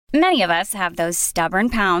Many of us have those stubborn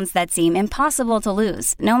pounds that seem impossible to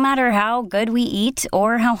lose, no matter how good we eat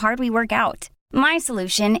or how hard we work out. My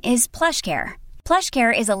solution is PlushCare.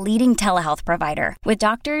 PlushCare is a leading telehealth provider with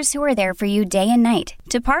doctors who are there for you day and night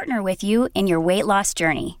to partner with you in your weight loss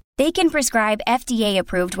journey. They can prescribe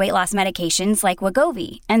FDA-approved weight loss medications like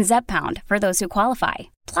Wegovy and Zepbound for those who qualify.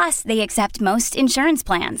 Plus, they accept most insurance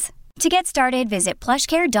plans. To get started, visit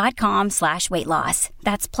plushcare.com/weightloss.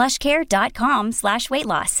 That's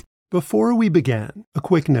plushcare.com/weightloss. Before we begin, a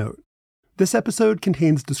quick note. This episode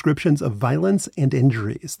contains descriptions of violence and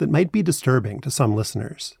injuries that might be disturbing to some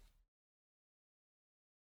listeners.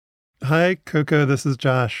 Hi, Coco, this is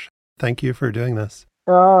Josh. Thank you for doing this.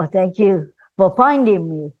 Oh, thank you for finding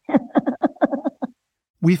me.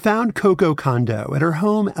 We found Coco Kondo at her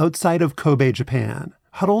home outside of Kobe, Japan,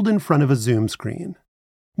 huddled in front of a Zoom screen.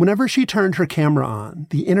 Whenever she turned her camera on,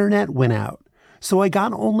 the internet went out, so I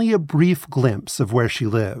got only a brief glimpse of where she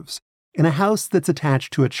lives, in a house that's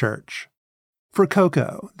attached to a church. For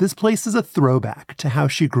Coco, this place is a throwback to how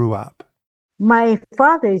she grew up. My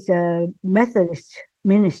father is a Methodist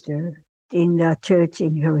minister in the church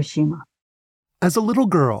in Hiroshima. As a little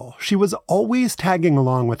girl, she was always tagging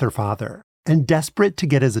along with her father and desperate to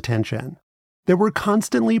get his attention. There were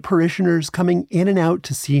constantly parishioners coming in and out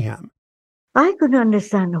to see him. I couldn't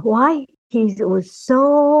understand why he was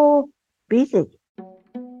so busy.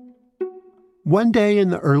 One day in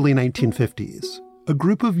the early 1950s, a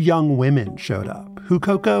group of young women showed up who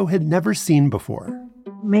Coco had never seen before.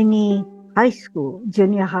 Many high school,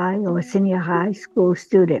 junior high or senior high school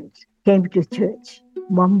students came to church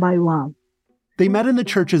one by one. They met in the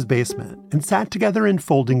church's basement and sat together in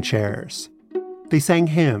folding chairs. They sang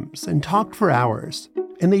hymns and talked for hours,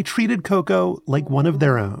 and they treated Coco like one of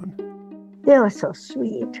their own. They were so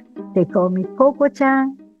sweet. They called me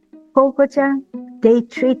Coco-chan, Coco-chan. They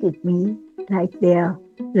treated me like their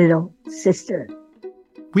little sister.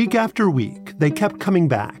 Week after week, they kept coming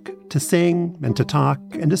back to sing and to talk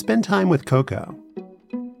and to spend time with Coco.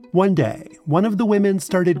 One day, one of the women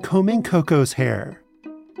started combing Coco's hair.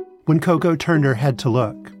 When Coco turned her head to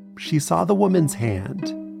look, she saw the woman's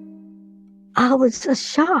hand. I was so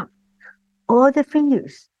shocked. All the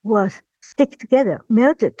fingers were stick together,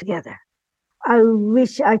 melted together. I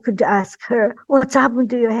wish I could ask her, what's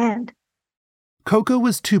happened to your hand? Coco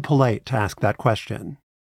was too polite to ask that question.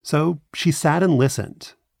 So she sat and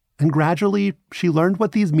listened. And gradually, she learned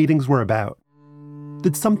what these meetings were about.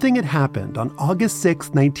 That something had happened on August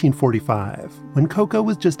 6, 1945, when Coco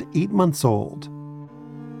was just 8 months old.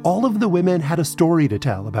 All of the women had a story to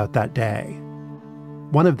tell about that day.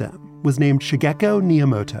 One of them was named Shigeko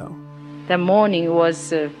Niyamoto. The morning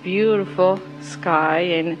was a beautiful sky,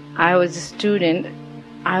 and I was a student.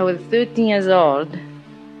 I was 13 years old.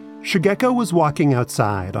 Shigeko was walking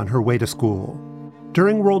outside on her way to school.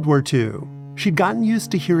 During World War II, she'd gotten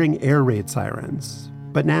used to hearing air raid sirens,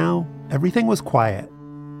 but now everything was quiet.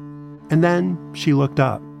 And then she looked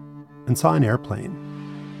up and saw an airplane.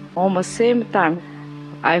 Almost same time,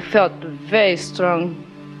 I felt very strong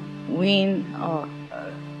wind or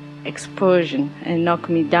explosion and knocked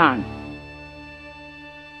me down.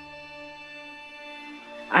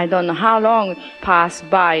 I don't know how long it passed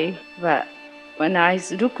by, but when I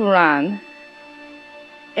look around,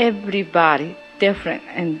 everybody different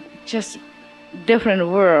and just different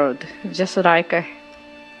world, just like a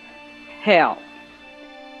hell.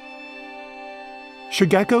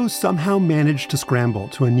 Shigeko somehow managed to scramble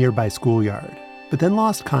to a nearby schoolyard, but then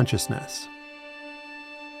lost consciousness.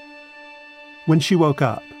 When she woke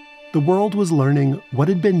up, the world was learning what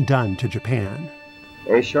had been done to Japan.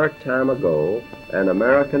 A short time ago, an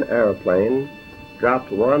American airplane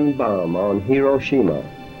dropped one bomb on Hiroshima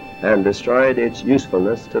and destroyed its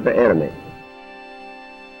usefulness to the enemy.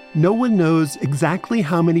 No one knows exactly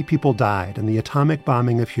how many people died in the atomic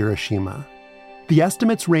bombing of Hiroshima. The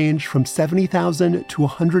estimates range from 70,000 to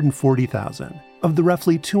 140,000 of the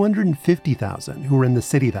roughly 250,000 who were in the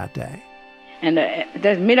city that day. And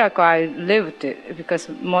that miracle I lived it because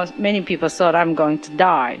many people thought I'm going to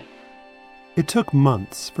die. It took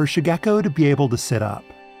months for Shigeko to be able to sit up.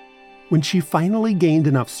 When she finally gained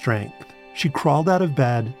enough strength, she crawled out of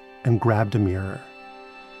bed and grabbed a mirror.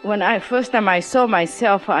 When first time I saw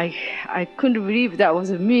myself, I couldn't believe that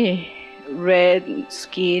was me. Red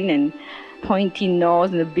skin and pointy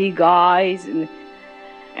nose and the big eyes, and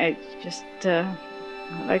I just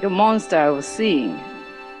like a monster I was seeing.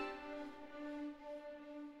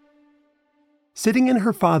 Sitting in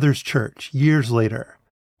her father's church years later,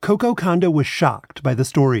 Coco Kondo was shocked by the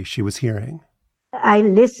stories she was hearing. I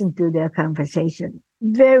listened to their conversation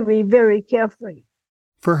very, very carefully.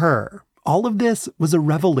 For her, all of this was a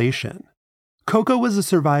revelation. Coco was a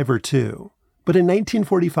survivor too, but in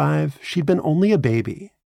 1945, she'd been only a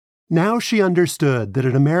baby. Now she understood that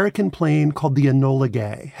an American plane called the Enola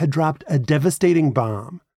Gay had dropped a devastating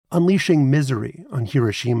bomb, unleashing misery on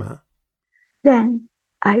Hiroshima. Then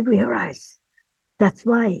I realized that's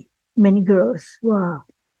why many girls were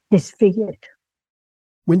disfigured.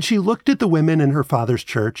 When she looked at the women in her father's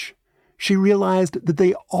church, she realized that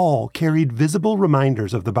they all carried visible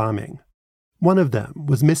reminders of the bombing. One of them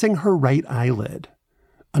was missing her right eyelid.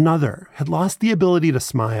 Another had lost the ability to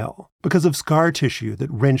smile because of scar tissue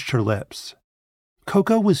that wrenched her lips.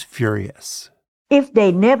 Coco was furious. If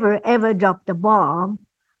they never ever dropped the bomb,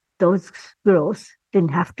 those girls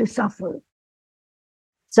didn't have to suffer.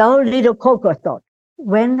 So little Coco thought,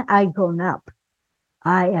 when I grown up,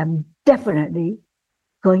 I am definitely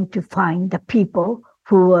going to find the people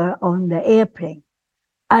who were on the airplane.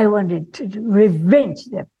 I wanted to revenge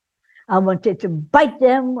them. I wanted to bite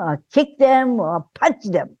them or kick them or punch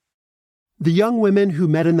them. The young women who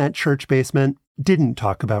met in that church basement didn't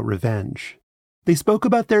talk about revenge. They spoke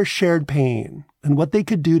about their shared pain and what they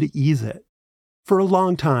could do to ease it. For a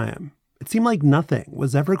long time, it seemed like nothing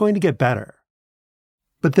was ever going to get better.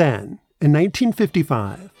 But then, in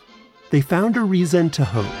 1955, they found a reason to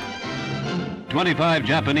hope. 25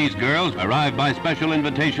 Japanese girls arrived by special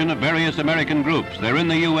invitation of various American groups. They're in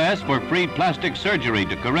the U.S. for free plastic surgery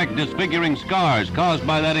to correct disfiguring scars caused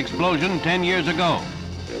by that explosion 10 years ago.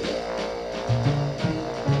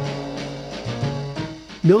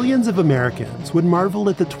 Millions of Americans would marvel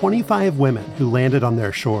at the 25 women who landed on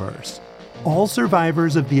their shores, all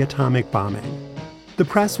survivors of the atomic bombing. The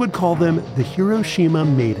press would call them the Hiroshima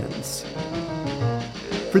Maidens.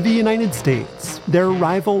 For the United States, their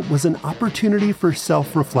arrival was an opportunity for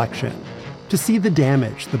self-reflection, to see the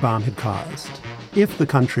damage the bomb had caused, if the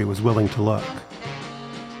country was willing to look.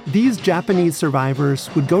 These Japanese survivors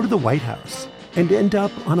would go to the White House and end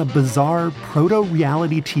up on a bizarre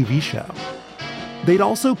proto-reality TV show. They'd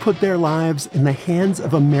also put their lives in the hands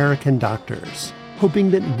of American doctors, hoping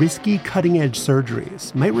that risky cutting-edge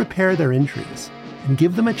surgeries might repair their injuries and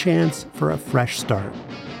give them a chance for a fresh start.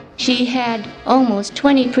 She had almost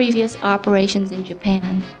 20 previous operations in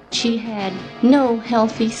Japan. She had no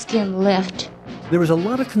healthy skin left. There was a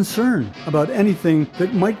lot of concern about anything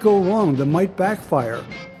that might go wrong, that might backfire.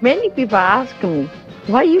 Many people ask me,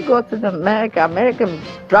 why you go to America? America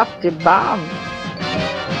dropped the bomb.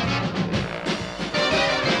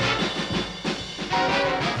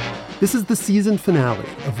 This is the season finale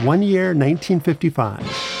of One Year 1955,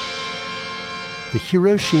 the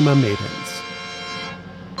Hiroshima Maidens.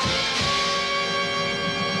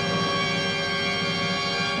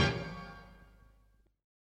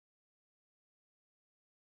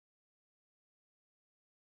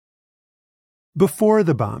 Before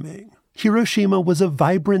the bombing, Hiroshima was a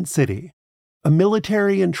vibrant city, a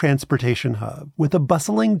military and transportation hub with a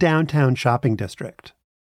bustling downtown shopping district.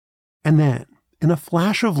 And then, in a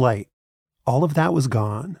flash of light, all of that was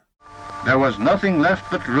gone. There was nothing left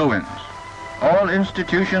but ruins. All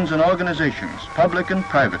institutions and organizations, public and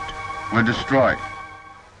private, were destroyed.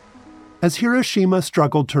 As Hiroshima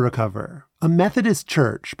struggled to recover, a Methodist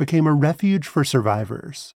church became a refuge for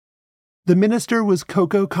survivors. The minister was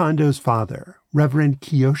Coco Kondo's father, Reverend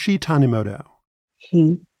Kiyoshi Tanimoto.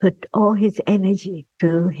 He put all his energy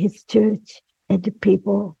to his church and the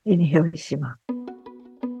people in Hiroshima.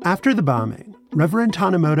 After the bombing, Reverend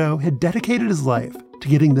Tanimoto had dedicated his life to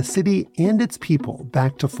getting the city and its people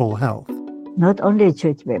back to full health. Not only a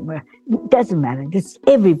church member, it doesn't matter, it's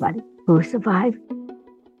everybody who survived.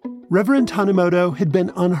 Reverend Tanimoto had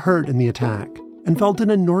been unhurt in the attack and felt an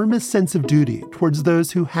enormous sense of duty towards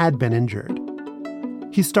those who had been injured.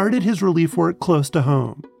 He started his relief work close to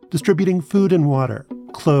home, distributing food and water,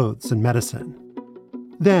 clothes and medicine.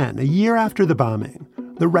 Then, a year after the bombing,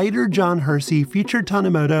 the writer John Hersey featured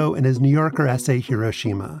Tanimoto in his New Yorker essay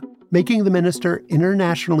Hiroshima, making the minister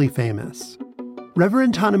internationally famous.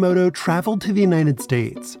 Reverend Tanimoto traveled to the United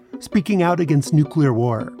States, speaking out against nuclear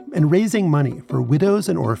war and raising money for widows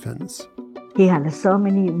and orphans. He had so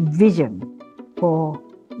many visions for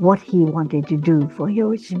what he wanted to do for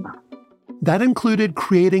Hiroshima. That included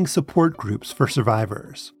creating support groups for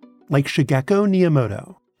survivors, like Shigeko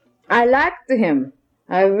Niyamoto. I liked him.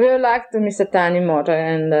 I really liked Mr. Tanimoto,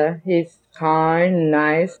 and he's kind and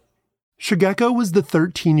nice. Shigeko was the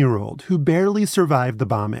 13-year-old who barely survived the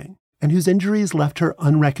bombing and whose injuries left her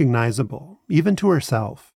unrecognizable, even to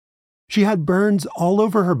herself. She had burns all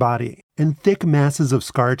over her body and thick masses of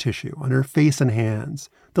scar tissue on her face and hands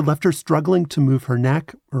that left her struggling to move her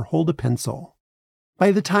neck or hold a pencil.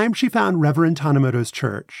 By the time she found Reverend Tanimoto's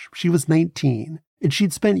church, she was 19, and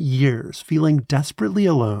she'd spent years feeling desperately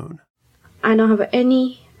alone. I don't have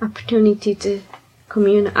any opportunity to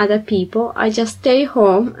commune with other people. I just stay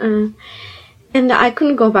home and I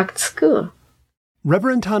couldn't go back to school.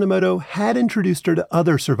 Reverend Tanimoto had introduced her to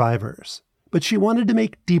other survivors, but she wanted to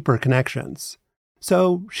make deeper connections.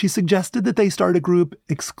 So she suggested that they start a group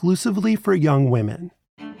exclusively for young women.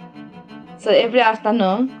 So every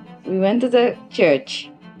afternoon, we went to the church.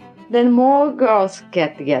 Then more girls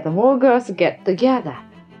get together.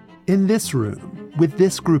 In this room, with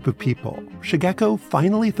this group of people, Shigeko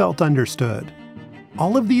finally felt understood.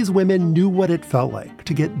 All of these women knew what it felt like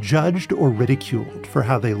to get judged or ridiculed for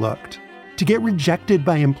how they looked, to get rejected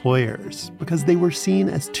by employers because they were seen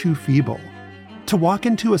as too feeble, to walk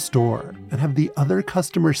into a store and have the other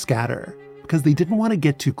customers scatter because they didn't want to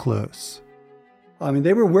get too close. I mean,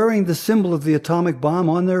 they were wearing the symbol of the atomic bomb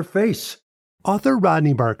on their face. Author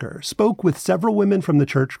Rodney Barker spoke with several women from the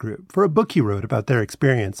church group for a book he wrote about their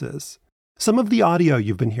experiences. Some of the audio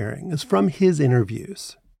you've been hearing is from his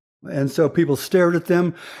interviews. And so people stared at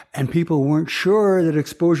them, and people weren't sure that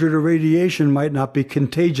exposure to radiation might not be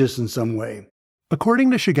contagious in some way.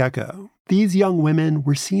 According to Shigeko, these young women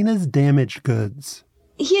were seen as damaged goods.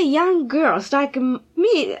 Here, young girls like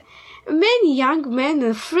me, many young men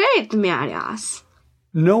are afraid to marry us.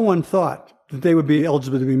 No one thought that they would be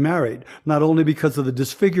eligible to be married, not only because of the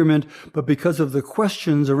disfigurement, but because of the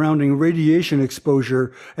questions surrounding radiation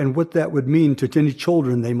exposure and what that would mean to any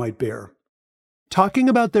children they might bear. Talking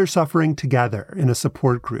about their suffering together in a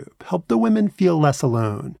support group helped the women feel less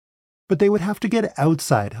alone, but they would have to get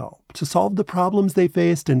outside help to solve the problems they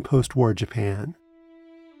faced in post-war Japan.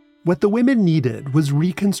 What the women needed was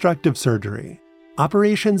reconstructive surgery,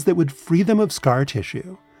 operations that would free them of scar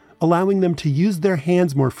tissue, allowing them to use their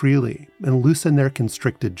hands more freely and loosen their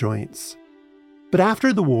constricted joints. But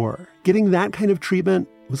after the war, getting that kind of treatment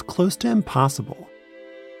was close to impossible.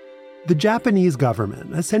 The Japanese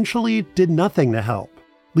government essentially did nothing to help,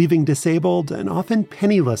 leaving disabled and often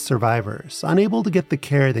penniless survivors unable to get the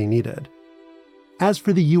care they needed. As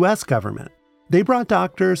for the US government, they brought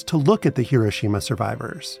doctors to look at the Hiroshima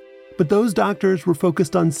survivors, but those doctors were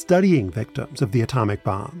focused on studying victims of the atomic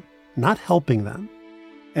bomb, not helping them.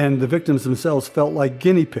 And the victims themselves felt like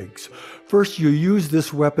guinea pigs. First, you use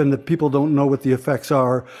this weapon that people don't know what the effects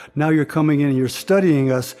are. Now you're coming in and you're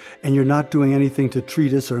studying us, and you're not doing anything to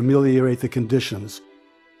treat us or ameliorate the conditions.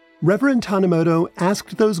 Reverend Tanimoto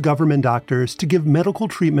asked those government doctors to give medical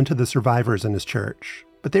treatment to the survivors in his church,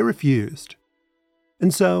 but they refused.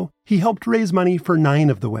 And so he helped raise money for 9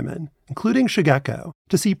 of the women, including Shigeko,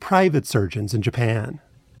 to see private surgeons in Japan.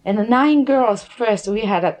 And the 9 girls first, we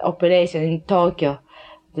had an operation in Tokyo,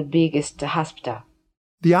 the biggest hospital.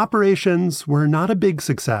 The operations were not a big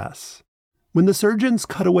success. When the surgeons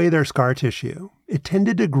cut away their scar tissue, it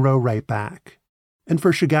tended to grow right back. And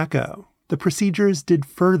for Shigeko, the procedures did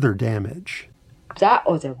further damage. That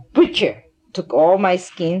was a butcher. Took all my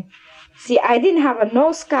skin. See, I didn't have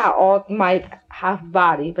no scar on my half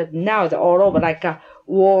body, but now it's all over like a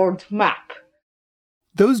world map.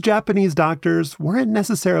 Those Japanese doctors weren't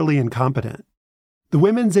necessarily incompetent. The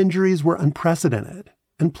women's injuries were unprecedented,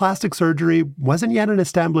 and plastic surgery wasn't yet an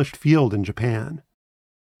established field in Japan.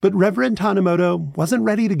 But Reverend Tanimoto wasn't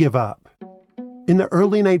ready to give up. In the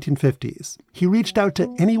early 1950s, he reached out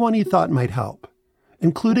to anyone he thought might help,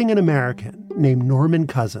 including an American named Norman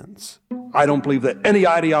Cousins. I don't believe that any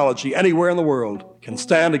ideology anywhere in the world can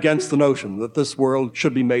stand against the notion that this world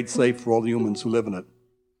should be made safe for all the humans who live in it.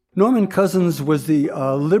 Norman Cousins was the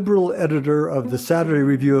liberal editor of the Saturday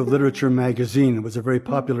Review of Literature magazine. It was a very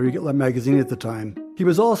popular magazine at the time. He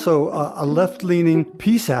was also a left-leaning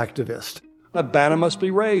peace activist. A banner must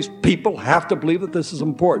be raised. People have to believe that this is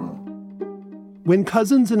important. When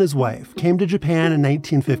Cousins and his wife came to Japan in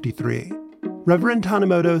 1953, Reverend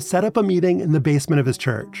Tanimoto set up a meeting in the basement of his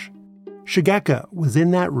church. Shigeko was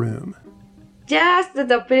in that room. Just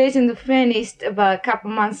the operation finished, about a couple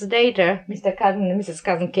months later, Mr. Cousin and Mrs.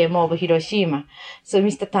 Cousin came over Hiroshima. So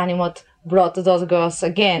Mr. Tanimoto brought those girls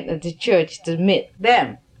again to the church to meet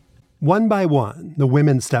them. One by one, the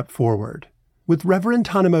women stepped forward. With Reverend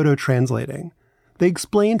Tanimoto translating, they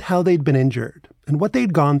explained how they'd been injured and what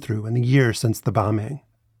they'd gone through in the years since the bombing.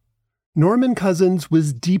 Norman Cousins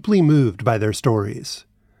was deeply moved by their stories.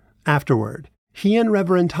 Afterward, he and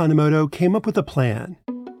Reverend Tanimoto came up with a plan.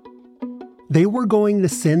 They were going to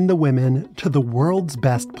send the women to the world's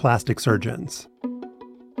best plastic surgeons.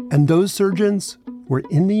 And those surgeons were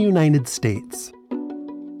in the United States.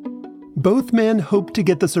 Both men hoped to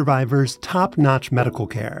get the survivors top-notch medical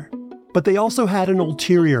care, but they also had an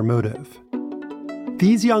ulterior motive.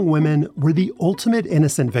 These young women were the ultimate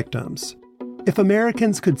innocent victims. If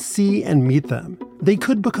Americans could see and meet them, They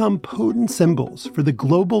could become potent symbols for the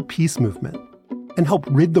global peace movement and help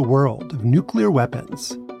rid the world of nuclear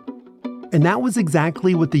weapons. And that was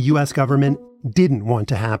exactly what the U.S. government didn't want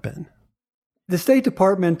to happen. The State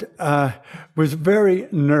Department was very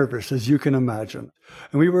nervous, as you can imagine.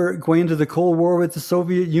 And we were going into the Cold War with the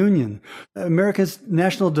Soviet Union. America's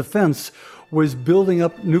national defense was building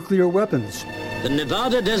up nuclear weapons. The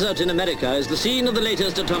Nevada desert in America is the scene of the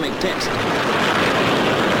latest atomic test.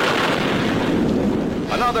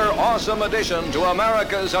 Another awesome addition to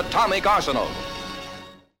America's atomic arsenal.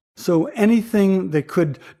 So anything that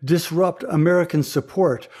could disrupt American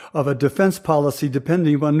support of a defense policy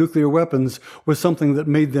depending upon nuclear weapons was something that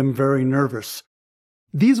made them very nervous.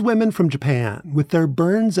 These women from Japan, with their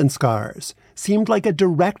burns and scars, seemed like a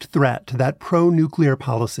direct threat to that pro-nuclear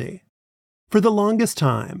policy. For the longest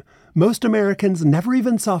time, most Americans never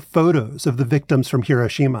even saw photos of the victims from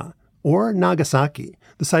Hiroshima or Nagasaki,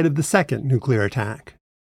 the site of the second nuclear attack.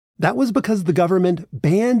 That was because the government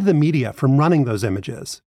banned the media from running those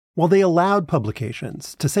images, while they allowed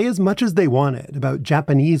publications to say as much as they wanted about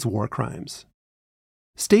Japanese war crimes.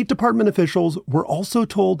 State Department officials were also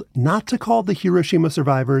told not to call the Hiroshima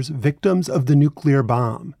survivors victims of the nuclear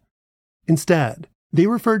bomb. Instead, they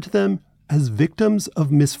referred to them as victims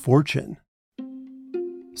of misfortune.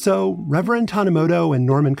 So Reverend Tanimoto and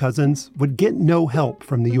Norman Cousins would get no help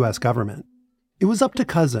from the U.S. government. It was up to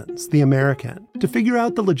Cousins, the American, to figure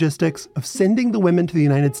out the logistics of sending the women to the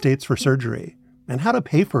United States for surgery and how to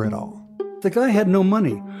pay for it all. The guy had no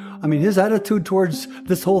money. I mean, his attitude towards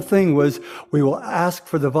this whole thing was, we will ask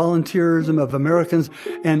for the volunteerism of Americans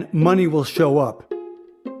and money will show up.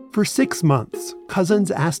 For 6 months, Cousins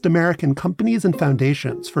asked American companies and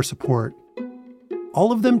foundations for support.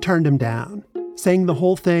 All of them turned him down, saying the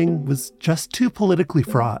whole thing was just too politically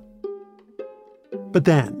fraught. But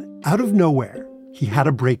then, out of nowhere, he had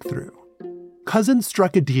a breakthrough. Cousins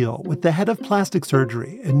struck a deal with the head of plastic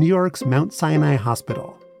surgery at New York's Mount Sinai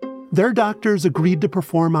Hospital. Their doctors agreed to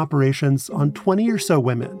perform operations on 20 or so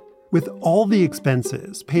women, with all the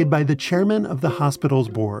expenses paid by the chairman of the hospital's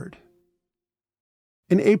board.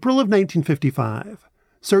 In April of 1955,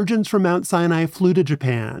 surgeons from Mount Sinai flew to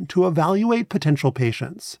Japan to evaluate potential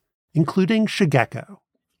patients, including Shigeko.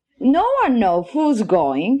 No one knows who's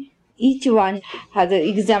going. Each one had an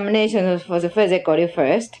examination for the physically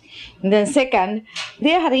first. And then second,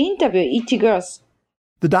 they had interviewed each girl.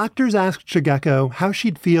 The doctors asked Shigeko how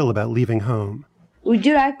she'd feel about leaving home. Would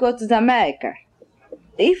you like to go to America?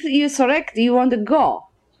 If you select, you want to go.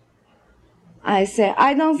 I said,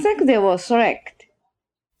 I don't think they will select.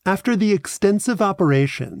 After the extensive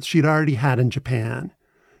operations she'd already had in Japan,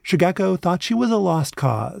 Shigeko thought she was a lost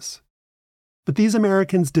cause. But these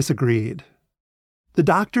Americans disagreed. The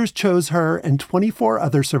doctors chose her and 24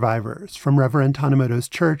 other survivors from Reverend Tanimoto's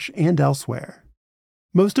church and elsewhere.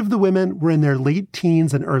 Most of the women were in their late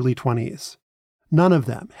teens and early 20s. None of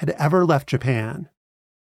them had ever left Japan.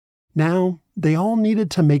 Now, they all needed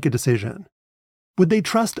to make a decision. Would they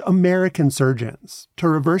trust American surgeons to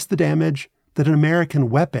reverse the damage that an American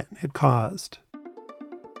weapon had caused?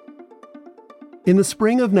 In the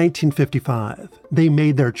spring of 1955, they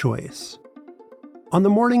made their choice. On the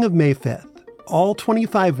morning of May 5th, all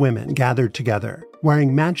 25 women gathered together,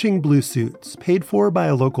 wearing matching blue suits paid for by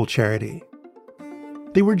a local charity.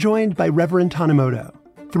 They were joined by Reverend Tanimoto,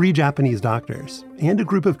 3 Japanese doctors, and a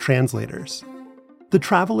group of translators. The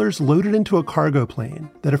travelers loaded into a cargo plane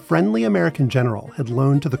that a friendly American general had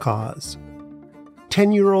loaned to the cause.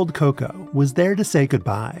 10-year-old Coco was there to say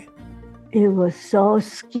goodbye. It was so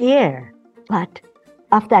scared, but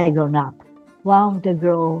after I grown up, one of the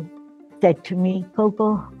girls said to me,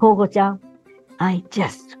 Coco-chan, I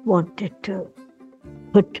just wanted to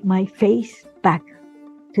put my face back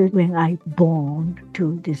to when I born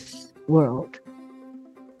to this world.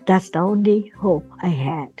 That's the only hope I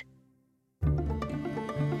had.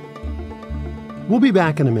 We'll be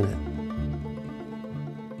back in a minute.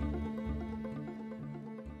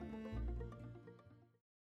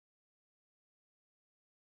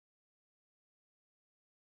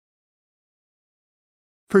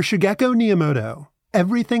 For Shigeko Niyamoto,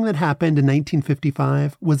 everything that happened in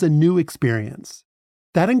 1955 was a new experience.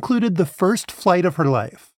 That included the first flight of her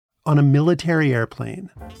life on a military airplane.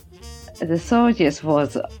 The soldiers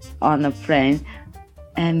was on a plane,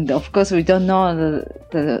 and of course we don't know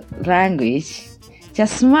the language,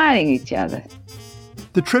 just smiling at each other.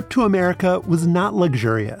 The trip to America was not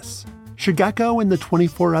luxurious. Shigeko and the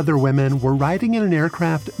 24 other women were riding in an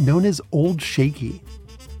aircraft known as Old Shaky.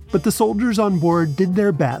 But the soldiers on board did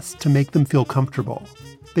their best to make them feel comfortable.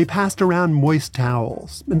 They passed around moist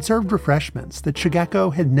towels and served refreshments that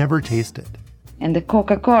Shigeko had never tasted. And the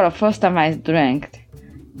Coca-Cola, first time I drank,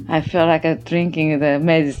 I felt like I was drinking the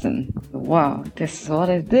medicine. Wow, what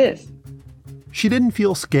is this? She didn't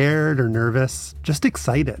feel scared or nervous, just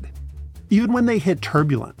excited. Even when they hit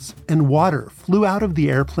turbulence and water flew out of the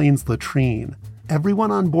airplane's latrine, everyone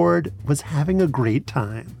on board was having a great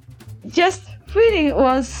time. Just feeling it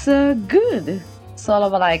was good. Sort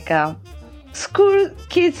of like a school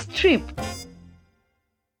kids trip.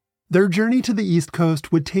 Their journey to the East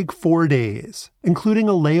Coast would take 4 days, including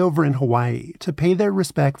a layover in Hawaii to pay their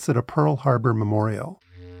respects at a Pearl Harbor memorial.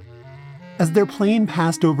 As their plane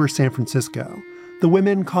passed over San Francisco, the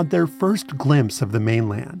women caught their first glimpse of the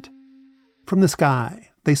mainland. From the sky,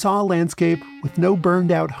 they saw a landscape with no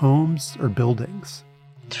burned-out homes or buildings.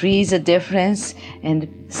 Trees are different, and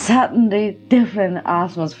suddenly different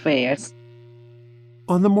atmospheres.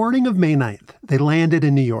 On the morning of May 9th, they landed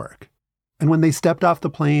in New York. And when they stepped off the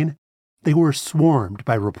plane, they were swarmed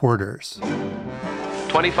by reporters.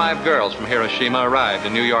 25 girls from Hiroshima arrived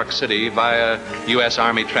in New York City via U.S.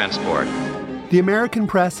 Army transport. The American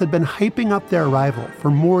press had been hyping up their arrival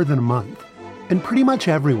for more than a month, and pretty much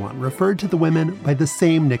everyone referred to the women by the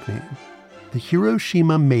same nickname, the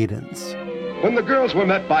Hiroshima Maidens. When the girls were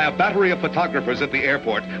met by a battery of photographers at the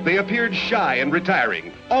airport, they appeared shy and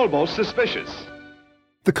retiring, almost suspicious.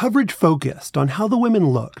 The coverage focused on how the women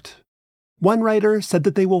looked. One writer said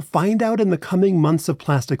that they will find out in the coming months of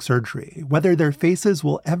plastic surgery whether their faces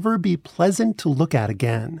will ever be pleasant to look at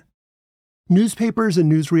again. Newspapers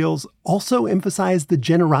and newsreels also emphasized the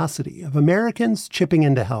generosity of Americans chipping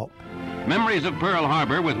in to help. Memories of Pearl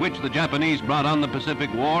Harbor with which the Japanese brought on the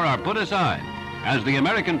Pacific War are put aside as the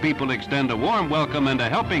American people extend a warm welcome and a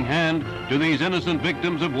helping hand to these innocent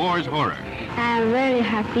victims of war's horror. I'm very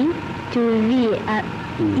happy to be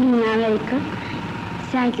in America.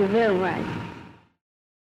 Thank you very much.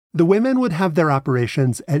 The women would have their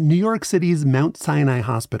operations at New York City's Mount Sinai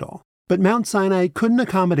Hospital, but Mount Sinai couldn't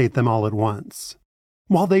accommodate them all at once.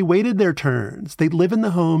 While they waited their turns, they'd live in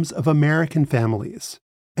the homes of American families.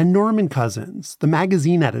 And Norman Cousins, the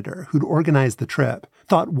magazine editor who'd organized the trip,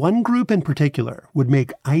 thought one group in particular would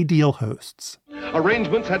make ideal hosts.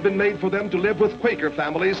 Arrangements had been made for them to live with Quaker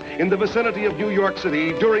families in the vicinity of New York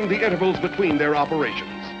City during the intervals between their operations.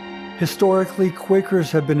 Historically,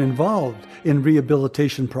 Quakers have been involved in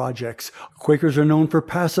rehabilitation projects. Quakers are known for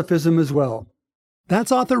pacifism as well.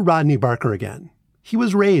 That's author Rodney Barker again. He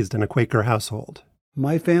was raised in a Quaker household.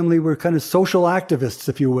 My family were kind of social activists,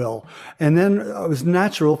 if you will. And then it was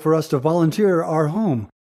natural for us to volunteer our home.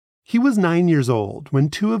 He was 9 years old when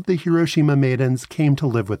two of the Hiroshima Maidens came to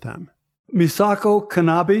live with them. Misako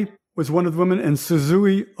Kanabe was one of the women, and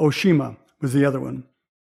Suzui Oshima was the other one.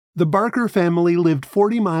 The Barker family lived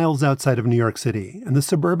 40 miles outside of New York City in the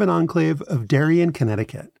suburban enclave of Darien,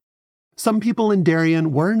 Connecticut. Some people in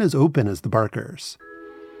Darien weren't as open as the Barkers.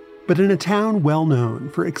 But in a town well known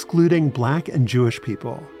for excluding Black and Jewish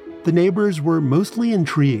people, the neighbors were mostly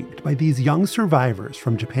intrigued by these young survivors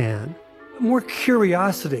from Japan. More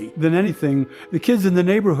curiosity than anything. The kids in the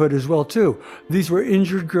neighborhood as well, too. These were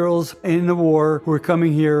injured girls in the war who were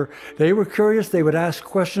coming here. They were curious. They would ask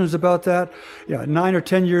questions about that. 9 or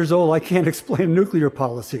 10 years old, I can't explain nuclear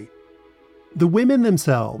policy. The women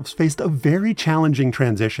themselves faced a very challenging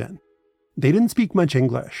transition. They didn't speak much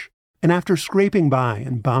English. And after scraping by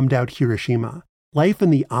in bombed-out Hiroshima, life in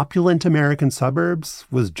the opulent American suburbs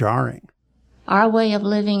was jarring. Our way of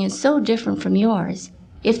living is so different from yours.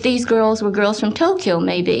 If these girls were girls from Tokyo,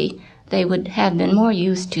 maybe, they would have been more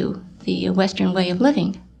used to the Western way of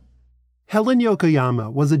living. Helen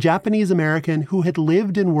Yokoyama was a Japanese American who had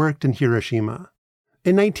lived and worked in Hiroshima.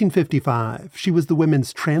 In 1955, she was the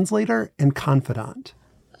women's translator and confidant.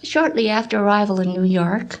 Shortly after arrival in New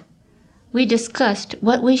York, we discussed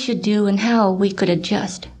what we should do and how we could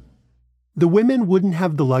adjust. The women wouldn't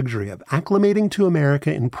have the luxury of acclimating to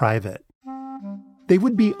America in private. They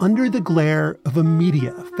would be under the glare of a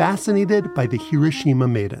media fascinated by the Hiroshima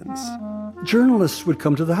Maidens. Journalists would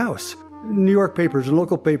come to the house. New York papers and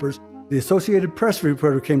local papers. The Associated Press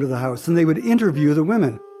reporter came to the house, and they would interview the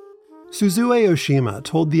women. Suzue Oshima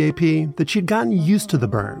told the AP that she'd gotten used to the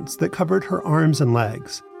burns that covered her arms and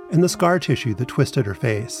legs and the scar tissue that twisted her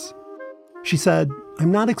face. She said,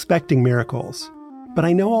 "I'm not expecting miracles, but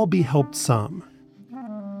I know I'll be helped some."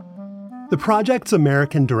 The project's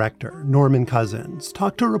American director, Norman Cousins,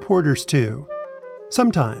 talked to reporters too.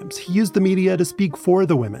 Sometimes he used the media to speak for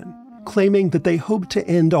the women, claiming that they hoped to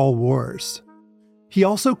end all wars. He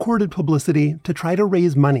also courted publicity to try to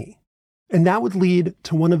raise money, and that would lead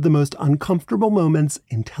to one of the most uncomfortable moments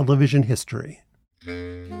in television history.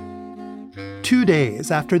 2 days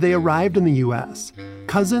after they arrived in the U.S.,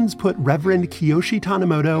 cousins put Reverend Kiyoshi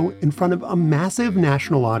Tanimoto in front of a massive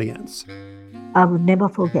national audience. I will never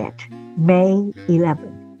forget May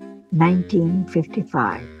 11,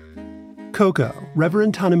 1955. Coco,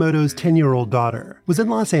 Reverend Tanimoto's 10-year-old daughter, was in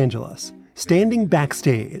Los Angeles, standing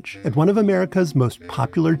backstage at one of America's most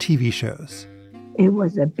popular TV shows. It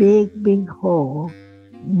was a big, big hall.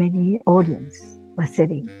 Many audience were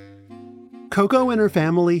sitting. Coco and her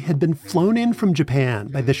family had been flown in from Japan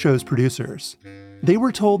by the show's producers. They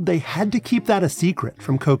were told they had to keep that a secret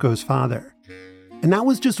from Coco's father. And that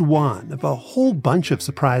was just one of a whole bunch of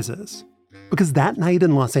surprises. Because that night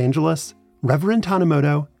in Los Angeles, Reverend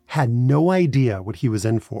Tanimoto had no idea what he was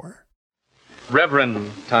in for.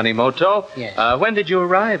 Reverend Tanimoto, yes. When did you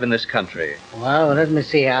arrive in this country? Well, let me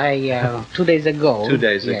see. 2 days ago. 2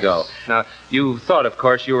 days ago. Now, you thought, of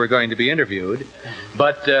course, you were going to be interviewed,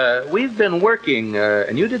 but we've been working,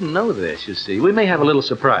 and you didn't know this, you see. We may have a little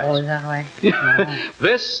surprise. Oh, is that right?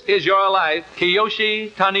 This is your life,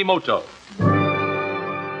 Kiyoshi Tanimoto.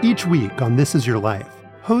 Each week on This Is Your Life,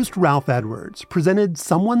 host Ralph Edwards presented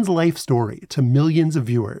someone's life story to millions of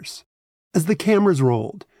viewers. As the cameras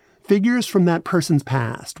rolled, figures from that person's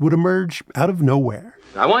past would emerge out of nowhere.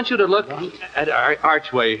 I want you to look at our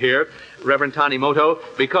archway here, Reverend Tanimoto,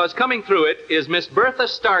 because coming through it is Miss Bertha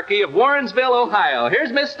Starkey of Warrensville, Ohio.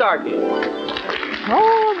 Here's Miss Starkey.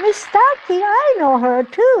 Oh, Miss Starkey, I know her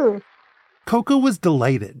too. Coco was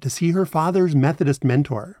delighted to see her father's Methodist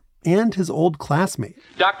mentor and his old classmate,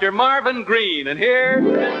 Dr. Marvin Green, and here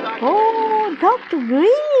is Dr. Oh, Dr.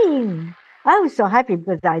 Green. I was so happy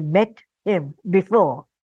because I met him before.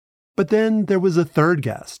 But then there was a third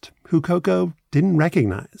guest who Coco didn't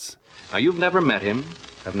recognize. Now, you've never met him,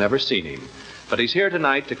 have never seen him, but he's here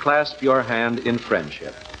tonight to clasp your hand in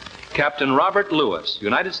friendship. Captain Robert Lewis,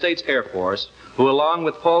 United States Air Force, who along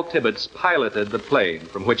with Paul Tibbets piloted the plane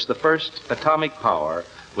from which the first atomic power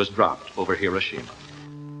was dropped over Hiroshima.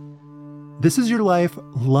 This Is Your Life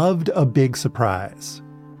loved a big surprise.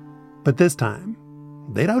 But this time,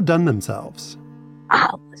 they'd outdone themselves. I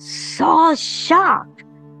was so shocked.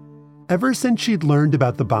 Ever since she'd learned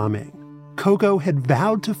about the bombing, Coco had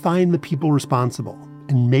vowed to find the people responsible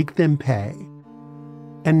and make them pay.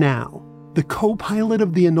 And now, the co-pilot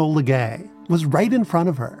of the Enola Gay was right in front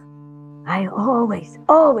of her. I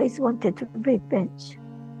always wanted to revenge.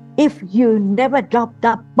 If you never dropped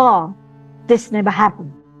that bomb, this never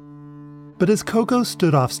happened. But as Coco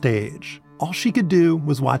stood off stage, all she could do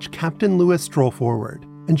was watch Captain Lewis stroll forward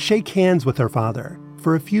and shake hands with her father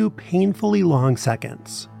for a few painfully long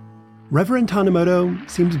seconds. Reverend Tanimoto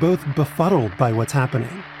seems both befuddled by what's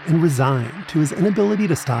happening and resigned to his inability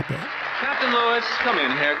to stop it. Captain Lewis, come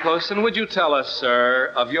in here close, and would you tell us,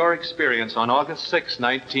 sir, of your experience on August 6,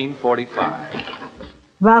 1945?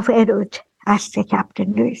 Ralph Edwards asked the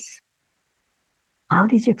Captain Lewis, how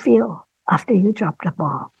did you feel after you dropped the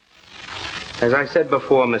bomb? As I said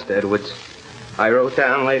before, Mr. Edwards, I wrote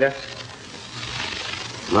down later,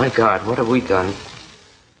 my God, what have we done?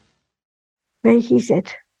 Then he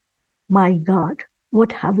said, my God,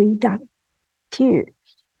 what have we done? Tears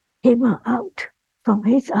came out from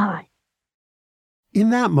his eye.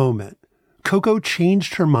 In that moment, Coco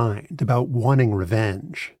changed her mind about wanting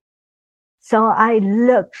revenge. So I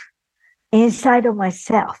looked inside of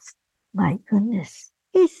myself. My goodness,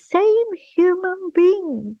 the same human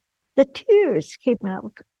being. The tears came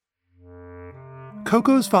out.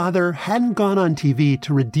 Coco's father hadn't gone on TV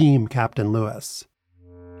to redeem Captain Lewis.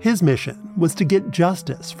 His mission was to get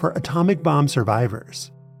justice for atomic bomb survivors.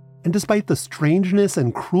 And despite the strangeness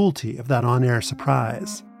and cruelty of that on-air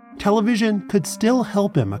surprise, television could still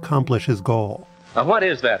help him accomplish his goal. Now, what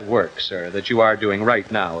is that work, sir, that you are doing right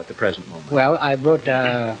now at the present moment? Well, I brought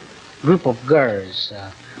a group of girls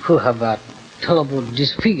who have a terrible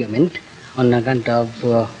disfigurement on account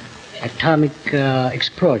of atomic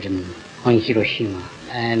explosion on Hiroshima.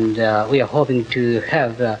 And we are hoping to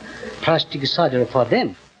have plastic surgery for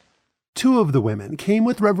them. Two of the women came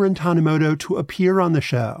with Reverend Tanimoto to appear on the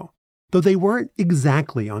show, though they weren't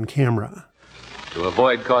exactly on camera. To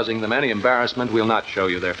avoid causing them any embarrassment, we'll not show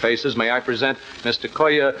you their faces. May I present Miss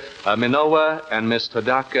Takoya Minowa and Miss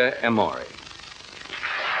Todaka Emori.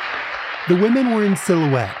 The women were in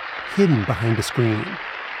silhouette, hidden behind a screen,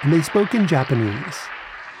 and they spoke in Japanese.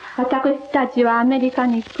 私たちはアメリカ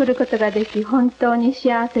に来ることができ本当に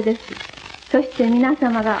幸せです。そして皆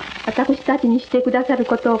様が私たちにしてくださる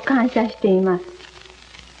ことを感謝しています。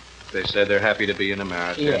 They said they're happy to be in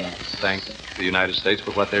America. Yes. Thank the United States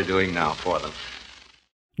for what they're doing now for them.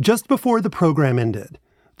 Just before the program ended,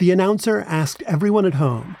 the announcer asked everyone at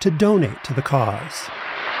home to donate to the cause.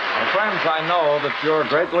 Our friends I know that you're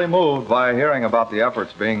greatly moved by hearing about the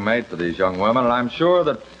efforts being made for these young women, and I'm sure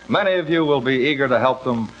that many of you will be eager to help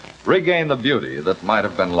them regain the beauty that might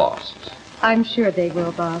have been lost. I'm sure they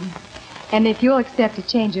will, Bob. And if you'll accept a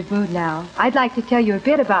change of mood now, I'd like to tell you a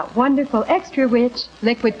bit about wonderful Extra Rich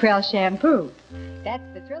Liquid Prel Shampoo. That's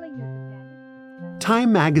the thrilling news.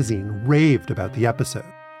 Time magazine raved about the episode,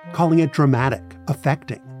 calling it dramatic,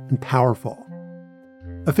 affecting, and powerful.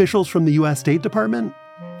 Officials from the U.S. State Department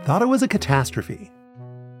thought it was a catastrophe.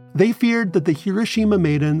 They feared that the Hiroshima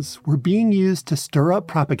Maidens were being used to stir up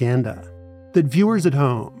propaganda, that viewers at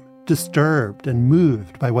home, disturbed and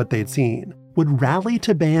moved by what they'd seen, would rally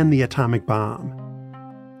to ban the atomic bomb.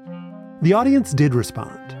 The audience did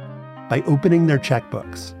respond by opening their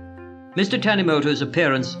checkbooks. Mr. Tanimoto's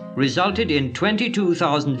appearance resulted in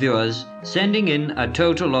 22,000 viewers sending in a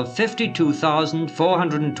total of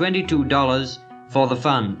 $52,422 for the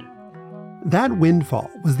fund. That windfall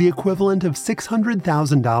was the equivalent of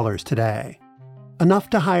 $600,000 today, enough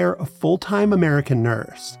to hire a full-time American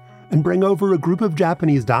nurse and bring over a group of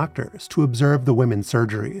Japanese doctors to observe the women's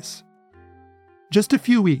surgeries. Just a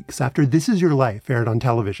few weeks after This Is Your Life aired on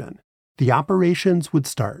television, the operations would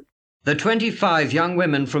start. The 25 young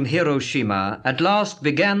women from Hiroshima at last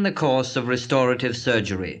began the course of restorative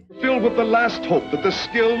surgery. Filled with the last hope that the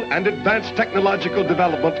skill and advanced technological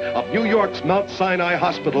development of New York's Mount Sinai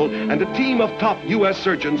Hospital and a team of top U.S.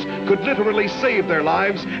 surgeons could literally save their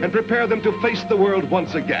lives and prepare them to face the world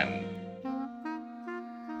once again.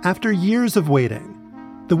 After years of waiting,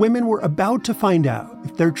 the women were about to find out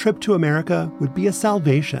if their trip to America would be a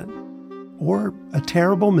salvation or a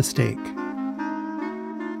terrible mistake.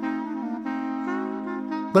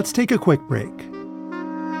 Let's take a quick break.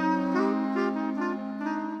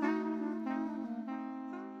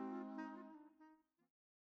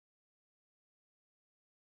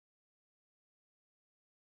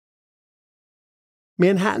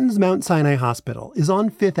 Manhattan's Mount Sinai Hospital is on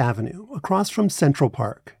Fifth Avenue, across from Central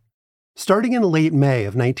Park. Starting in late May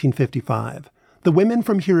of 1955, the women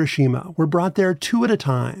from Hiroshima were brought there two at a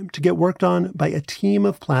time to get worked on by a team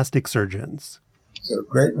of plastic surgeons. So a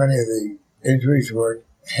great many of the injuries were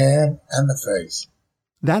hand and the face.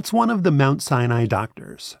 That's one of the Mount Sinai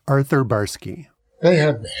doctors, Arthur Barsky. They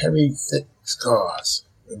have heavy, thick scars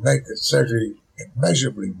that make the surgery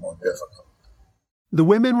immeasurably more difficult. The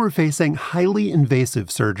women were facing highly invasive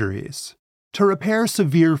surgeries. To repair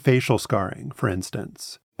severe facial scarring, for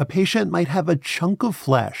instance, a patient might have a chunk of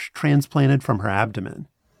flesh transplanted from her abdomen.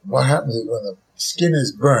 What happens is when the skin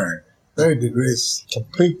is burned, third degree is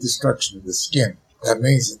complete destruction of the skin. That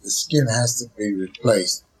means that the skin has to be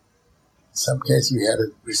replaced. In some cases, we had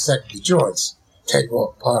to resect the joints, take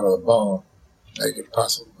off part of the bone, make it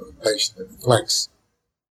possible for the patient to flex.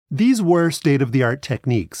 These were state-of-the-art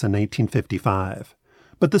techniques in 1955,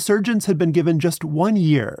 but the surgeons had been given just 1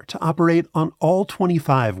 year to operate on all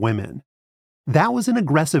 25 women. That was an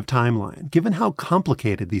aggressive timeline, given how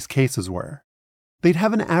complicated these cases were. They'd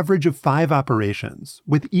have an average of 5 operations,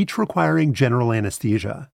 with each requiring general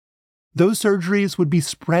anesthesia. Those surgeries would be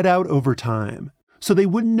spread out over time, so they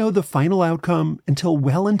wouldn't know the final outcome until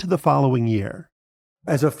well into the following year.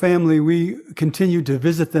 As a family, we continued to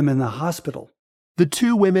visit them in the hospital. The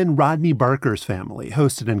two women Rodney Barker's family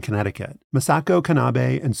hosted in Connecticut, Masako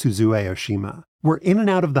Kanabe and Suzue Oshima, were in and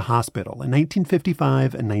out of the hospital in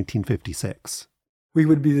 1955 and 1956. We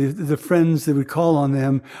would be the friends that would call on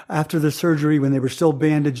them after the surgery when they were still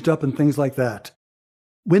bandaged up and things like that.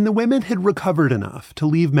 When the women had recovered enough to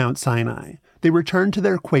leave Mount Sinai, they returned to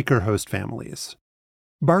their Quaker host families.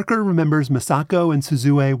 Barker remembers Masako and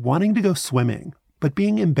Suzue wanting to go swimming, but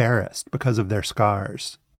being embarrassed because of their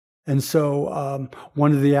scars. And so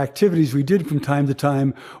one of the activities we did from time to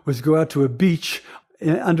time was go out to a beach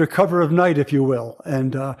under cover of night, if you will,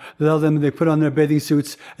 and tell them they put on their bathing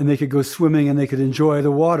suits and they could go swimming and they could enjoy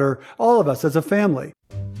the water, all of us as a family.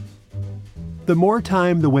 The more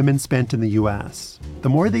time the women spent in the U.S., the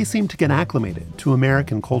more they seemed to get acclimated to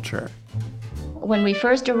American culture. When we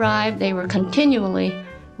first arrived, they were continually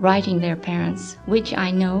writing their parents, which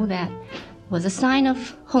I know that was a sign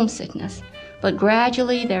of homesickness. But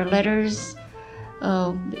gradually their letters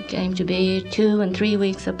came to be 2 and 3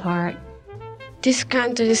 weeks apart. This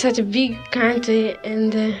country is such a big country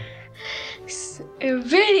and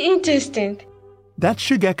very interesting. That's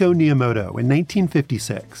Shigeko Niyamoto in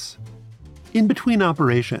 1956. In between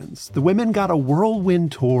operations, the women got a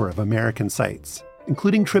whirlwind tour of American sites,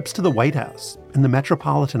 including trips to the White House and the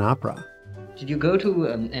Metropolitan Opera. Did you go to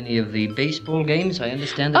any of the baseball games? I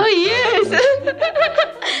understand that. Oh, yes!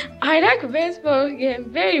 I like baseball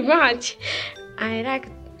game very much. I like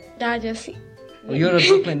Dodgers. Well, you're a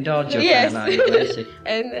Brooklyn Dodger yes. fan, are you?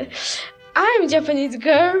 And I'm Japanese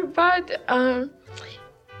girl, but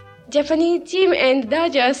Japanese team and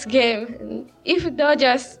Dodgers game. If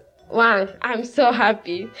Dodgers won, I'm so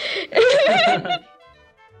happy.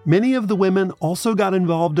 Many of the women also got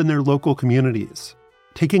involved in their local communities,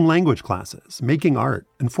 taking language classes, making art,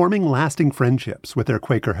 and forming lasting friendships with their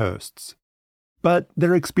Quaker hosts. But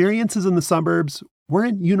their experiences in the suburbs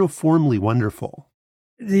weren't uniformly wonderful.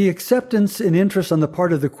 The acceptance and interest on the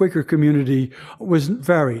part of the Quaker community was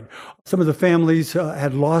varied. Some of the families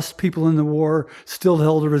had lost people in the war, still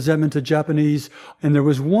held a resentment to Japanese. And there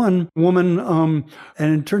was one woman,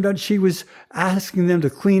 and it turned out she was asking them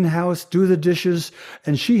to clean house, do the dishes,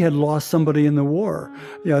 and she had lost somebody in the war.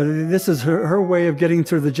 You know, this is her way of getting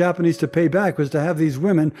to the Japanese to pay back, was to have these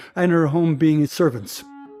women in her home being servants.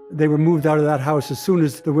 They were moved out of that house as soon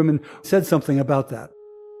as the women said something about that.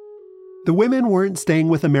 The women weren't staying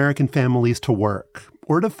with American families to work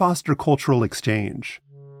or to foster cultural exchange.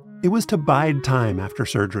 It was to bide time after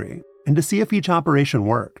surgery and to see if each operation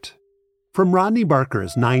worked. From Rodney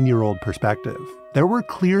Barker's 9-year-old perspective, there were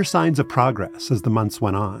clear signs of progress as the months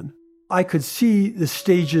went on. I could see the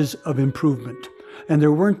stages of improvement. And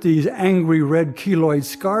there weren't these angry red keloid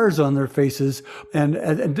scars on their faces. And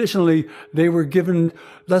additionally, they were given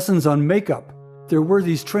lessons on makeup. There were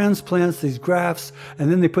these transplants, these grafts,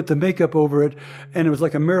 and then they put the makeup over it, and it was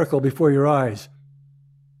like a miracle before your eyes.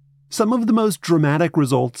 Some of the most dramatic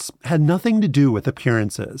results had nothing to do with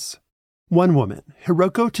appearances. One woman,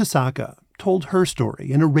 Hiroko Tasaka, told her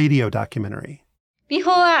story in a radio documentary.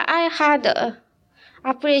 Before I had an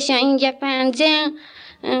operation in Japan, then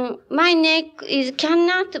my neck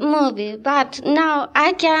cannot move, but now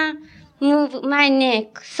I can move my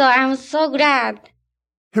neck, so I'm so glad.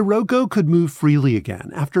 Hiroko could move freely again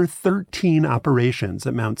after 13 operations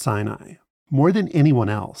at Mount Sinai, more than anyone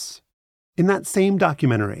else. In that same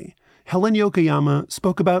documentary, Helen Yokoyama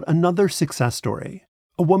spoke about another success story,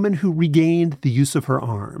 a woman who regained the use of her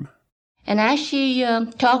arm. And as she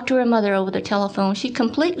talked to her mother over the telephone, she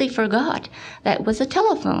completely forgot that it was a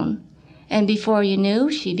telephone. And before you knew,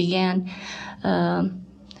 she began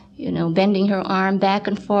bending her arm back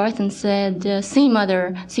and forth and said, see,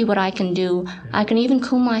 Mother, see what I can do. I can even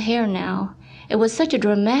comb my hair now. It was such a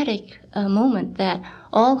dramatic moment that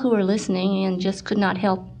all who were listening and just could not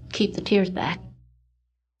help keep the tears back.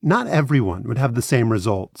 Not everyone would have the same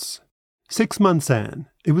results. 6 months in,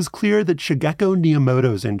 it was clear that Shigeko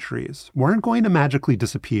Niyamoto's injuries weren't going to magically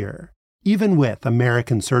disappear, even with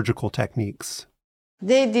American surgical techniques.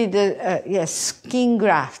 They did a skin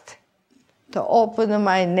graft to open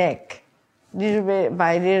my neck, little bit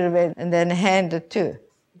by little bit, and then hand too.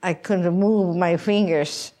 I couldn't move my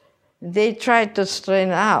fingers. They tried to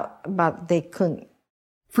straighten out, but they couldn't.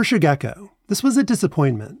 For Shigeko, this was a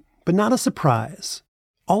disappointment, but not a surprise.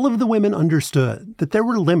 All of the women understood that there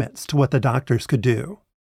were limits to what the doctors could do.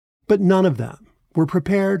 But none of them were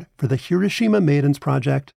prepared for the Hiroshima Maidens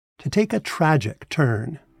project to take a tragic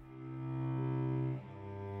turn.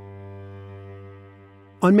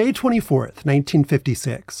 On May 24th,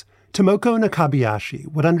 1956, Tomoko Nakabayashi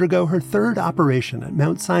would undergo her third operation at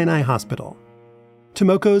Mount Sinai Hospital.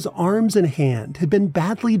 Tomoko's arms and hand had been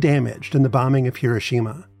badly damaged in the bombing of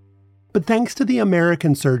Hiroshima. But thanks to the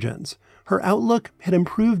American surgeons, her outlook had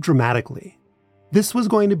improved dramatically. This was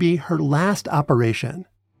going to be her last operation.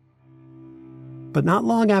 But not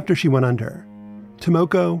long after she went under,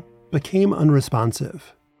 Tomoko became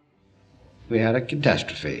unresponsive. We had a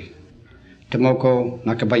catastrophe. Tomoko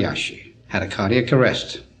Nakabayashi had a cardiac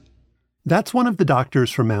arrest. That's one of the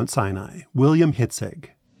doctors from Mount Sinai, William Hitzig.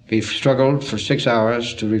 We struggled for 6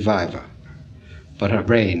 hours to revive her, but her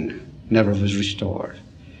brain never was restored,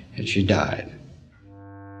 and she died.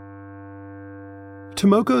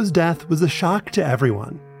 Tomoko's death was a shock to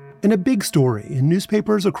everyone, and a big story in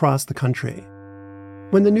newspapers across the country.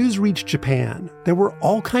 When the news reached Japan, there were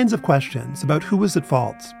all kinds of questions about who was at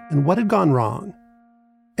fault and what had gone wrong.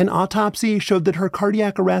 An autopsy showed that her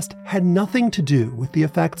cardiac arrest had nothing to do with the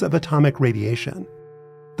effects of atomic radiation.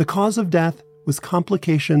 The cause of death was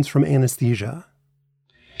complications from anesthesia.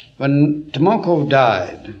 When Tomoko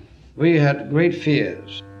died, we had great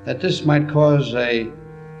fears that this might cause a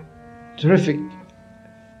terrific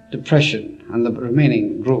depression on the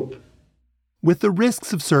remaining group. With the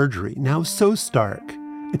risks of surgery now so stark,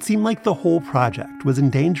 it seemed like the whole project was in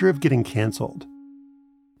danger of getting canceled.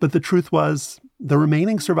 But the truth was, the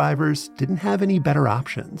remaining survivors didn't have any better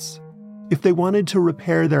options. If they wanted to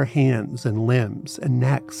repair their hands and limbs and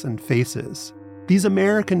necks and faces, these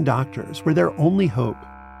American doctors were their only hope.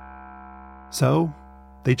 So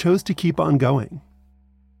they chose to keep on going.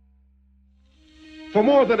 For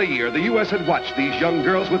more than a year, the U.S. had watched these young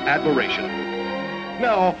girls with admiration.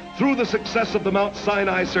 now, through the success of the Mount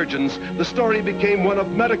Sinai surgeons, the story became one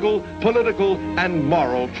of medical, political, and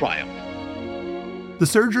moral triumph. The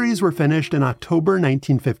surgeries were finished in October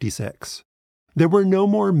 1956. There were no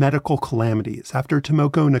more medical calamities after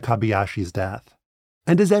Tomoko Nakabayashi's death.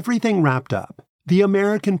 And as everything wrapped up, the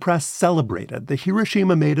American press celebrated the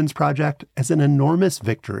Hiroshima Maidens project as an enormous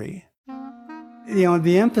victory.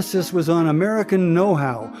 The emphasis was on American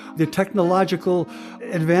know-how. The technological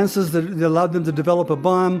advances that allowed them to develop a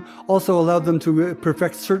bomb also allowed them to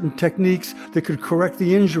perfect certain techniques that could correct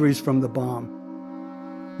the injuries from the bomb.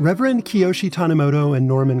 Reverend Kiyoshi Tanimoto and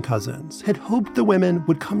Norman Cousins had hoped the women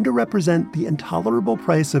would come to represent the intolerable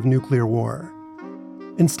price of nuclear war.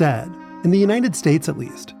 Instead, in the United States at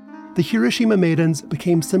least, the Hiroshima Maidens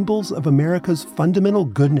became symbols of America's fundamental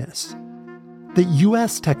goodness. That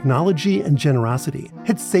U.S. technology and generosity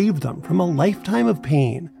had saved them from a lifetime of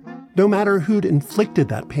pain, no matter who'd inflicted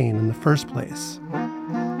that pain in the first place.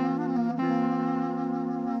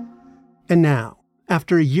 And now,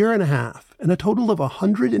 after a year and a half and a total of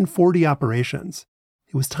 140 operations,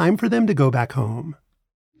 it was time for them to go back home.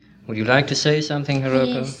 Would you like to say something,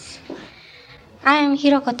 Hiroko? Yes. I am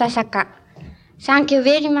Hiroko Tasaka. Thank you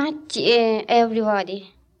very much, everybody.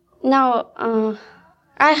 Now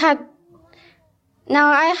I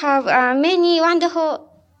have many wonderful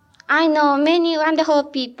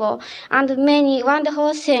people and many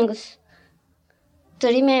wonderful things to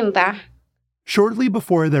remember. Shortly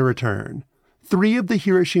before their return, 3 of the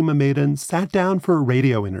Hiroshima Maidens sat down for a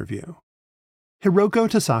radio interview. Hiroko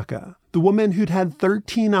Tasaka, the woman who'd had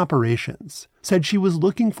 13 operations, said she was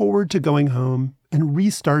looking forward to going home and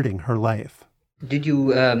restarting her life. Did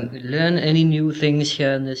you learn any new things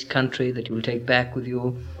here in this country that you will take back with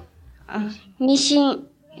you? Machine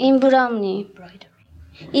embroidery.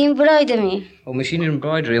 Oh, machine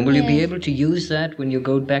embroidery. And will you be able to use that when you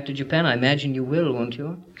go back to Japan? I imagine you will, won't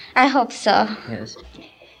you? I hope so. Yes.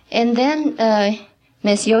 And then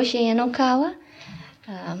Miss Yoshi Enokawa.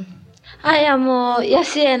 I am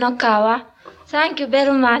Yoshi Enokawa. Thank you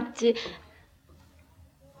very much.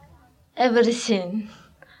 Everything.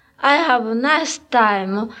 I have a nice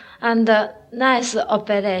time and a nice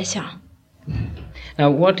operation.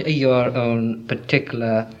 Now, what are your own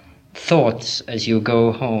particular thoughts as you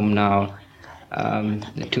go home now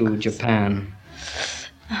to Japan?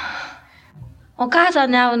 お母さ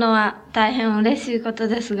んに会うのは大変嬉しいこと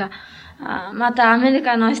ですが、またアメリ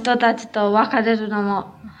カの人たちと別れるの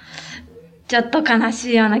もちょっと悲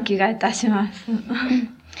しいような気がいたします。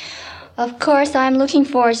Of course, I'm looking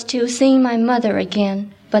forward to seeing my mother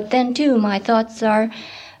again. But then, too, my thoughts are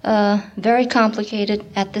very complicated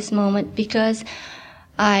at this moment because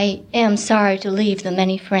I am sorry to leave the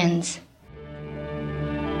many friends.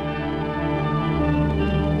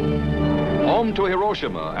 Home to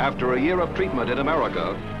Hiroshima after a year of treatment in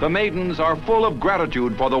America, the Maidens are full of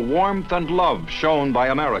gratitude for the warmth and love shown by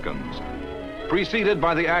Americans. Preceded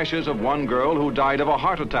by the ashes of one girl who died of a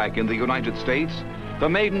heart attack in the United States, the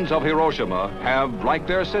Maidens of Hiroshima have, like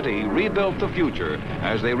their city, rebuilt the future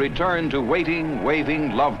as they return to waiting,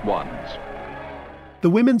 waving loved ones. The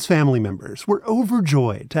women's family members were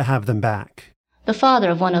overjoyed to have them back. The father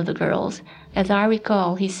of one of the girls, as I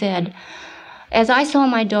recall, he said, "As I saw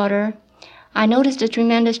my daughter, I noticed a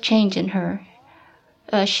tremendous change in her.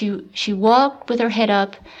 She walked with her head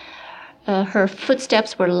up, her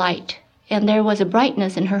footsteps were light, and there was a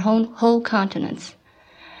brightness in her whole countenance.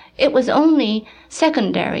 It was only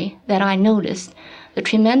secondary that I noticed the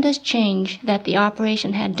tremendous change that the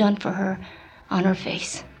operation had done for her on her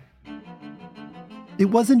face." It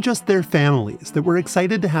wasn't just their families that were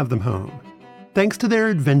excited to have them home. Thanks to their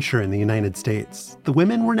adventure in the United States, the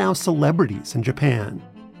women were now celebrities in Japan.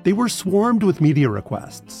 They were swarmed with media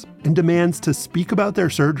requests and demands to speak about their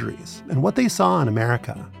surgeries and what they saw in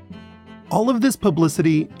America. All of this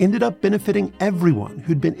publicity ended up benefiting everyone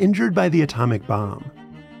who'd been injured by the atomic bomb.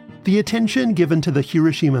 The attention given to the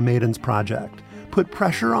Hiroshima Maidens project put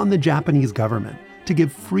pressure on the Japanese government to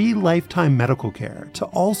give free lifetime medical care to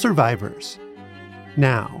all survivors.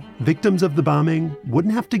 Now, victims of the bombing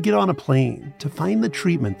wouldn't have to get on a plane to find the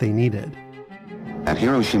treatment they needed. At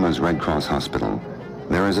Hiroshima's Red Cross Hospital,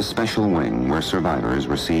 there is a special wing where survivors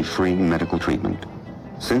receive free medical treatment.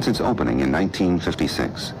 Since its opening in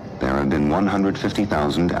 1956, there have been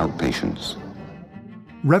 150,000 outpatients.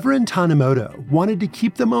 Reverend Tanimoto wanted to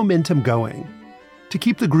keep the momentum going, to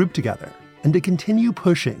keep the group together, and to continue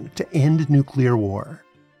pushing to end nuclear war.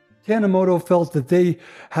 Tanimoto felt that they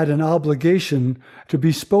had an obligation to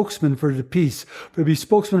be spokesman for the peace, to be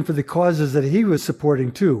spokesman for the causes that he was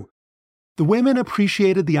supporting too. The women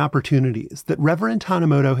appreciated the opportunities that Reverend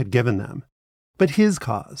Tanimoto had given them, But his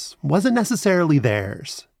cause wasn't necessarily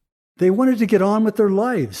theirs. They wanted to get on with their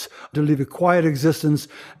lives, to live a quiet existence,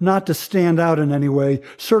 not to stand out in any way,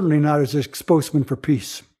 certainly not as a spokesman for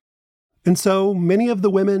peace. And so many of the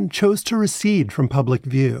women chose to recede from public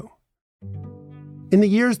view. In the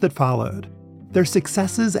years that followed, their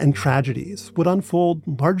successes and tragedies would unfold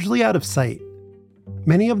largely out of sight.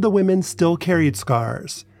 Many of the women still carried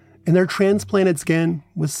scars, and their transplanted skin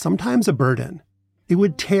was sometimes a burden. It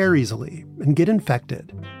would tear easily and get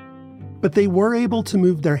infected. But they were able to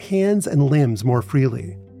move their hands and limbs more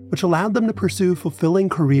freely, which allowed them to pursue fulfilling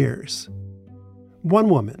careers. One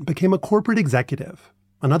woman became a corporate executive,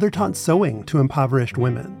 another taught sewing to impoverished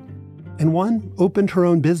women, and one opened her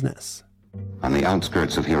own business. On the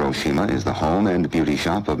outskirts of Hiroshima is the home and beauty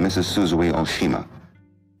shop of Mrs. Suzue Oshima.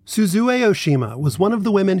 Suzue Oshima was one of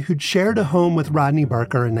the women who'd shared a home with Rodney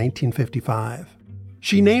Barker in 1955.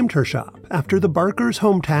 She named her shop after the Barkers'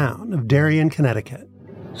 hometown of Darien, Connecticut.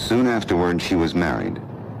 Soon afterward, she was married,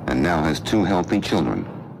 and now has 2 healthy children.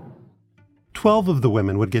 12 of the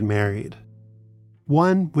women would get married.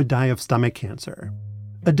 One would die of stomach cancer,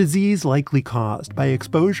 a disease likely caused by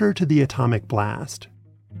exposure to the atomic blast.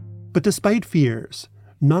 But despite fears,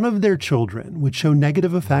 none of their children would show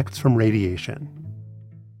negative effects from radiation.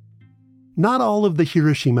 Not all of the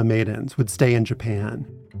Hiroshima Maidens would stay in Japan.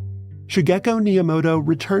 Shigeko Miyamoto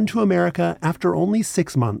returned to America after only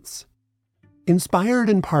 6 months. Inspired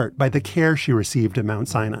in part by the care she received at Mount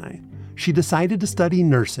Sinai, she decided to study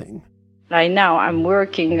nursing. Right now I'm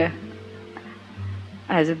working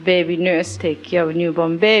as a baby nurse, take care of a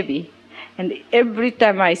newborn baby. And every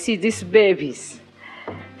time I see these babies,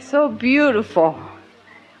 so beautiful.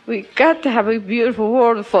 We got to have a beautiful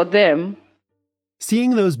world for them.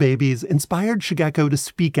 Seeing those babies inspired Shigeko to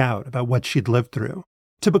speak out about what she'd lived through,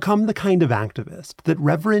 to become the kind of activist that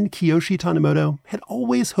Reverend Kiyoshi Tanimoto had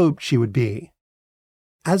always hoped she would be.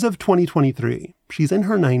 As of 2023, she's in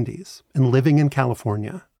her 90s and living in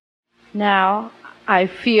California. Now I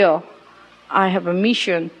feel I have a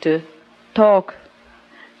mission to talk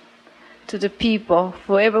to the people,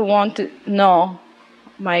 whoever want to know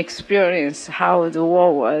my experience, how the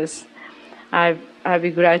war was. I'd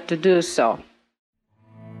be glad to do so.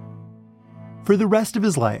 For the rest of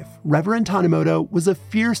his life, Reverend Tanimoto was a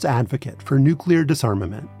fierce advocate for nuclear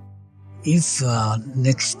disarmament. If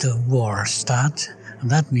next war starts,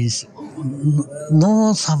 that means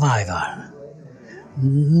no survivor,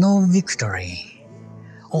 no victory,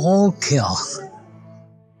 all kill.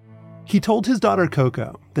 He told his daughter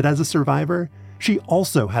Coco that as a survivor, she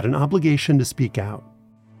also had an obligation to speak out.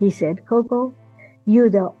 He said, Coco, you're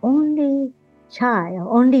the only child,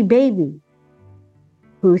 only baby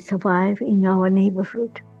who survived in our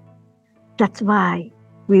neighborhood. That's why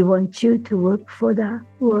we want you to work for the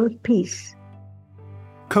world peace.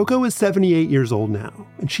 Coco is 78 years old now,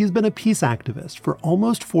 and she's been a peace activist for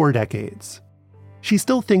almost 4 decades. She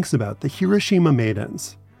still thinks about the Hiroshima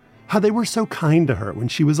Maidens, how they were so kind to her when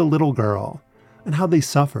she was a little girl, and how they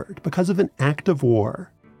suffered because of an act of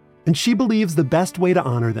war. And she believes the best way to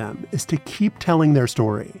honor them is to keep telling their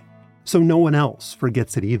story, so no one else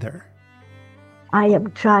forgets it either. I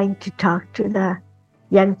am trying to talk to the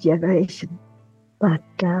young generation, but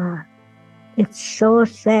it's so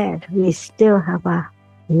sad we still have a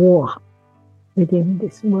war within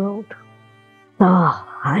this world. Oh,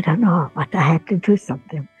 I don't know, but I have to do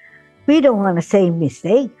something. We don't want to say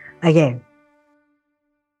mistake again.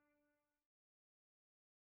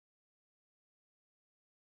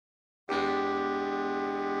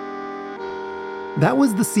 That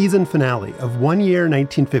was the season finale of 1 Year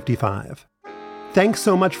 1955. Thanks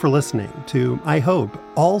so much for listening to, I hope,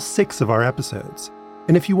 all 6 of our episodes.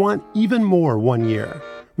 And if you want even more 1 year,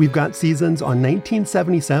 we've got seasons on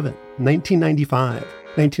 1977, 1995,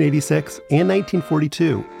 1986, and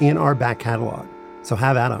 1942 in our back catalog. So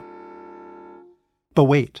have at 'em. But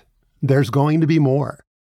wait, there's going to be more.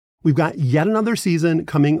 We've got yet another season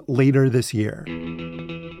coming later this year.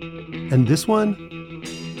 And this one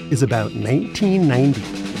is about 1990.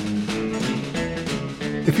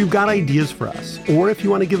 If you've got ideas for us, or if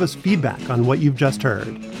you want to give us feedback on what you've just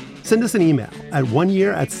heard, send us an email at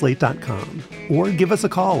oneyear@slate.com or give us a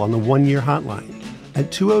call on the 1 Year hotline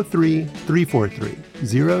at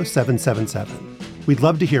 203-343-0777. We'd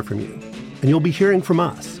love to hear from you, and you'll be hearing from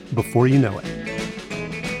us before you know it.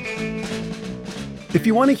 If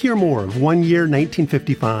you want to hear more of 1 Year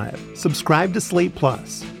 1955, subscribe to Slate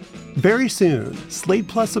Plus. Very soon, Slate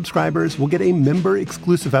Plus subscribers will get a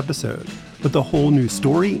member-exclusive episode with a whole new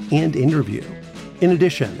story and interview. In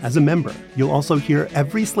addition, as a member, you'll also hear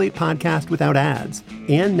every Slate podcast without ads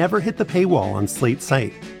and never hit the paywall on Slate's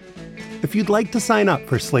site. If you'd like to sign up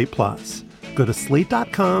for Slate Plus, go to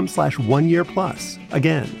slate.com/oneyearplus.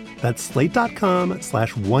 Again, that's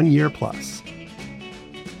slate.com/oneyearplus.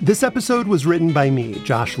 This episode was written by me,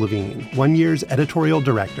 Josh Levine, One Year's editorial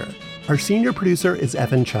director. Our senior producer is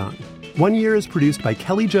Evan Chung. One Year is produced by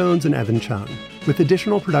Kelly Jones and Evan Chung, with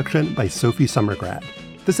additional production by Sophie Summergrad.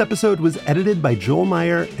 This episode was edited by Joel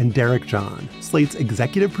Meyer and Derek John, Slate's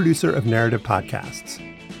executive producer of narrative podcasts.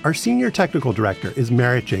 Our senior technical director is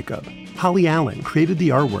Merritt Jacob. Holly Allen created the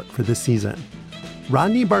artwork for this season.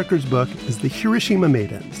 Rodney Barker's book is The Hiroshima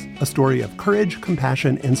Maidens, a story of courage,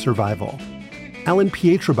 compassion, and survival. Alan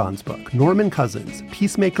Pietrobon's book, Norman Cousins,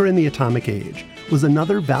 Peacemaker in the Atomic Age, was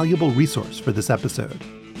another valuable resource for this episode.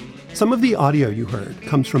 Some of the audio you heard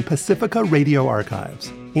comes from Pacifica Radio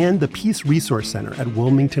Archives and the Peace Resource Center at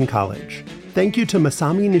Wilmington College. Thank you to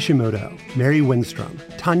Masami Nishimoto, Mary Winstrom,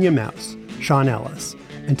 Tanya Mouse, Sean Ellis,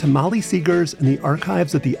 and to Molly Seegers and the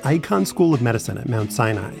archives at the Icahn School of Medicine at Mount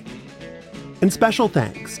Sinai. And special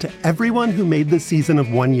thanks to everyone who made this season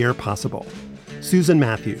of One Year possible. Susan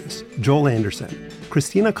Matthews, Joel Anderson,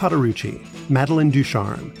 Christina Cauterucci, Madeline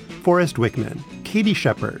Ducharme, Forrest Wickman, Katie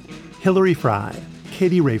Shepard, Hillary Fry,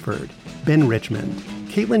 Katie Rayford, Ben Richmond,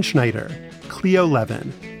 Caitlin Schneider, Cleo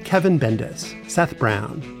Levin, Kevin Bendis, Seth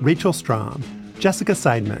Brown, Rachel Strom, Jessica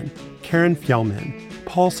Seidman, Karen Fjellman,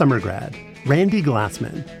 Paul Summergrad, Randy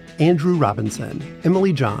Glassman, Andrew Robinson,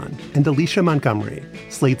 Emily John, and Alicia Montgomery,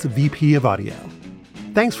 Slate's VP of Audio.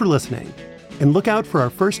 Thanks for listening, and look out for our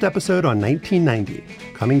first episode on 1990,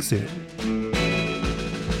 coming soon.